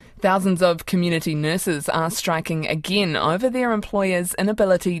Thousands of community nurses are striking again over their employers'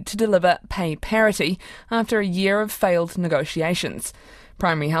 inability to deliver pay parity after a year of failed negotiations.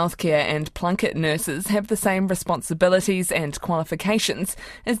 Primary healthcare and Plunket nurses have the same responsibilities and qualifications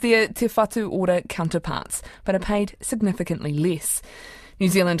as their Te Whatu Ora counterparts, but are paid significantly less. New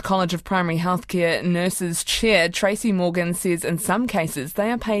Zealand College of Primary Healthcare Nurses Chair Tracy Morgan says in some cases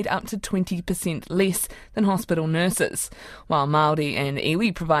they are paid up to 20% less than hospital nurses, while Māori and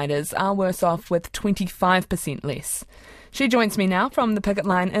iwi providers are worse off with 25% less. She joins me now from the picket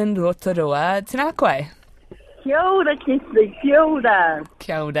line in Rotorua. Tēnā koe. Kia ora, Kesley. Kia ora.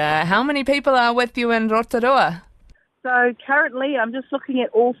 Kia ora. How many people are with you in Rotorua? So currently, I'm just looking at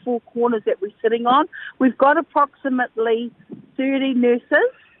all four corners that we're sitting on. We've got approximately 30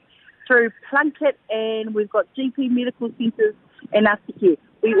 nurses through Plunket, and we've got GP medical centres and aftercare.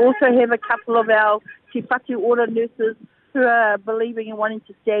 We also have a couple of our Te Whatu Ora nurses who are believing and wanting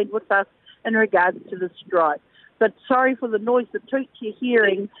to stand with us in regards to the strike. But sorry for the noise. The toot you're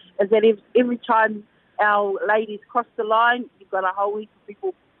hearing is that every time our ladies cross the line, you've got a whole heap of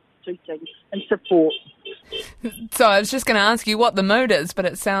people tooting and support. So I was just going to ask you what the mood is, but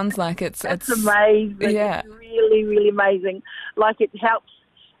it sounds like it's amazing. Yeah. It's really, really amazing. Like, it helps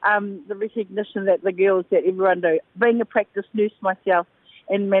the recognition that the girls, that everyone do. Being a practice nurse myself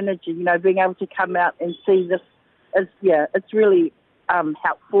and managing, being able to come out and see this it's really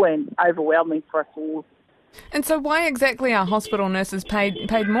helpful and overwhelming for us all. And so why exactly are hospital nurses paid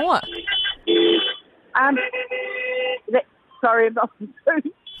more? Sorry about the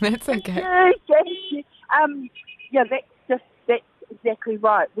food. That's okay. That's exactly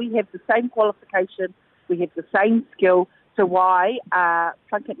right. We have the same qualification, we have the same skill, so why are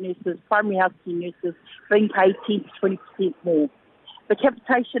Plunket nurses, primary health care nurses, being paid 10 to 20% more? The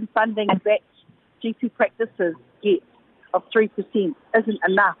capitation funding that GP practices get of 3% isn't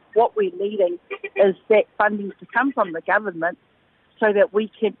enough. What we're needing is that funding to come from the government so that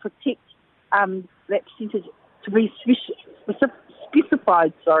we can protect that percentage to be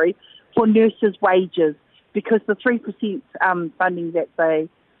specified for nurses' wages, because the 3% funding that the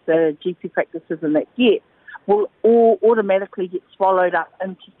GP practices and that get will all automatically get swallowed up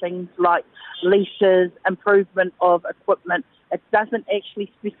into things like leases, improvement of equipment. It doesn't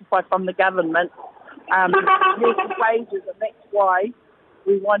actually specify from the government nurses' wages, and that's why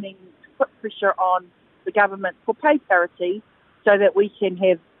we're wanting to put pressure on the government for pay parity so that we can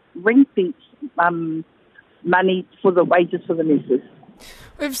have ring-fence money for the wages for the nurses.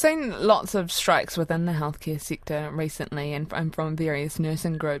 We've seen lots of strikes within the healthcare sector recently and from various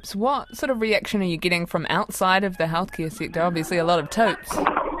nursing groups. What sort of reaction are you getting from outside of the healthcare sector? Obviously a lot of toots.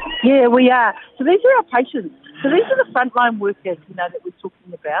 Yeah, we are. So these are our patients. So these are the frontline workers, that we're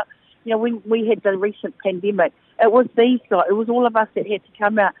talking about. When we had the recent pandemic, it was these guys, it was all of us that had to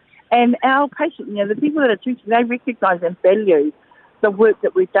come out. And our patients, the people that are tooting, they recognise and value the work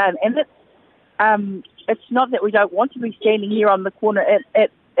that we've done. And it's not that we don't want to be standing here on the corner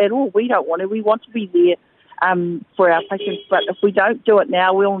at all. We don't want to. We want to be there for our patients. But if we don't do it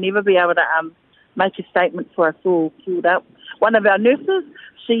now, we'll never be able to make a statement for us all queued up. One of our nurses,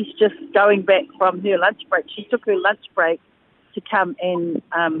 she's just going back from her lunch break. She took her lunch break to come and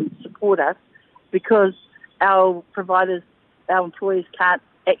support us because our providers, our employers can't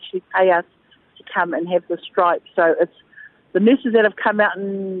actually pay us to come and have the strike. So it's the nurses that have come out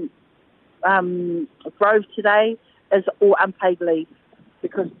and Grove today is all unpaid leave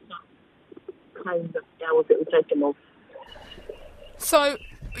because claim the hours that were taken off. So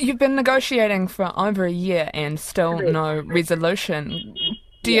you've been negotiating for over a year and still no resolution.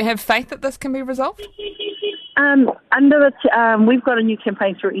 Do you have faith that this can be resolved? We've got a new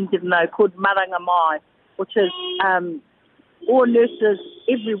campaign through NZNO called Maranga Mai, which is all nurses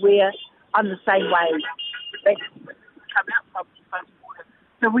everywhere on the same wage. They come out from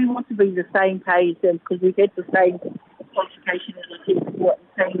so we want to be the same pay as them because we've had the same qualification and the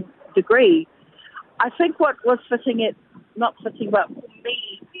same degree. I think what was not fitting, but for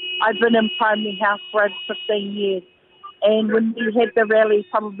me, I've been in primary health for over 15 years. And when we had the rally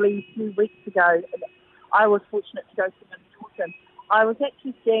probably a few weeks ago, I was fortunate to go to Minnetonka. I was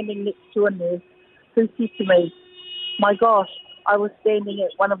actually standing next to a nurse who said to me, my gosh, I was standing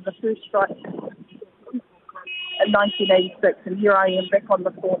at one of the first strikes in 1986, and here I am back on the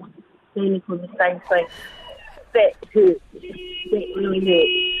corner standing for the same thing. That hurt. That really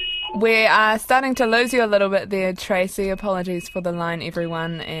hurt. We are starting to lose you a little bit there, Tracy. Apologies for the line,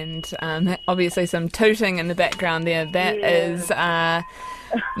 everyone, and obviously some tooting in the background there. That is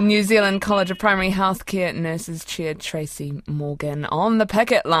New Zealand College of Primary Healthcare Nurses Chair Tracy Morgan on the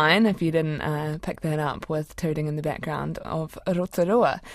picket line, if you didn't pick that up, with tooting in the background of Rotorua.